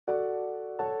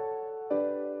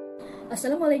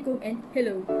Assalamualaikum and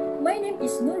hello. My name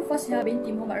is Nurfasihah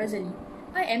Binti Mohd Razali.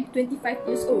 I am 25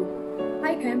 years old.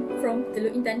 I come from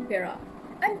Teluk Intan, Perak.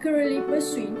 I'm currently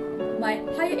pursuing my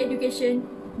higher education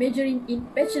majoring in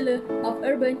Bachelor of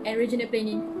Urban and Regional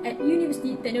Planning at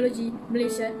University Technology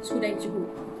Malaysia, Skudai,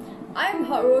 Johor. I'm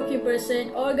a hardworking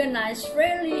person, organized,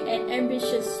 friendly and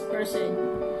ambitious person.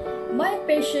 My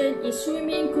passion is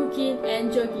swimming, cooking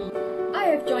and jogging.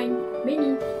 I have joined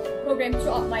many programs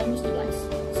throughout my university life,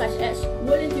 such as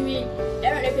Volunteer Week,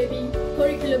 Errand FAB,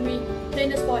 Curriculum Week,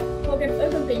 Planner Sport, Program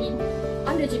Urban Planning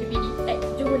under JPPD at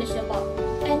Johor National Park,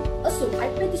 and also I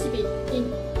participate in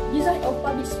design of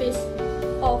public space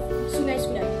of Sungai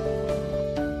Skudai.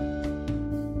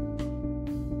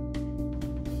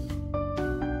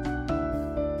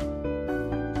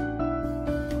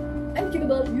 I'm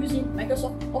capable of using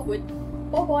Microsoft Word,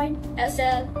 PowerPoint,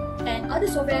 Excel, and other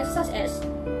software such as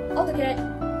AutoCAD,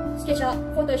 SketchUp,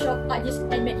 Photoshop, ArcGIS,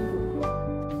 and MacInfo.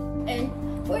 And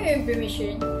for your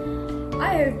information,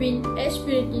 I have been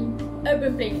experienced in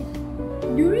urban planning.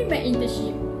 During my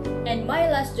internship and my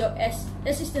last job as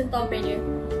assistant town planner,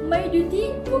 my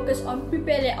duty focused on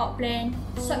prepare layout plan,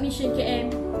 submission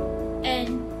KM,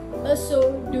 and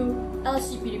also do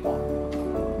LCP report.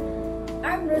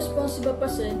 I'm a responsible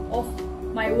person of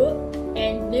my work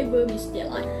and never miss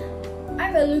deadline.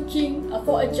 I'm looking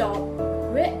for a job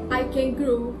where I can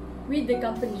grow with the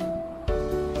company.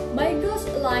 My goals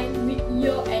align with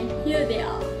your and here they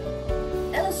are.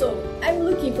 And also, I'm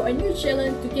looking for a new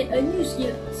challenge to get a new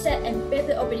skill set and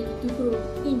better ability to grow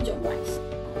in job wise.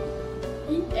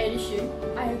 In addition,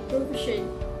 I have proficient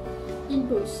in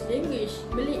both language,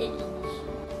 Malay and English.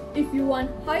 If you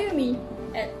want to hire me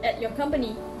at your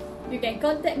company, you can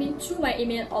contact me through my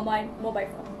email or my mobile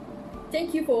phone.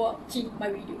 Thank you for watching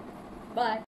my video. Bye.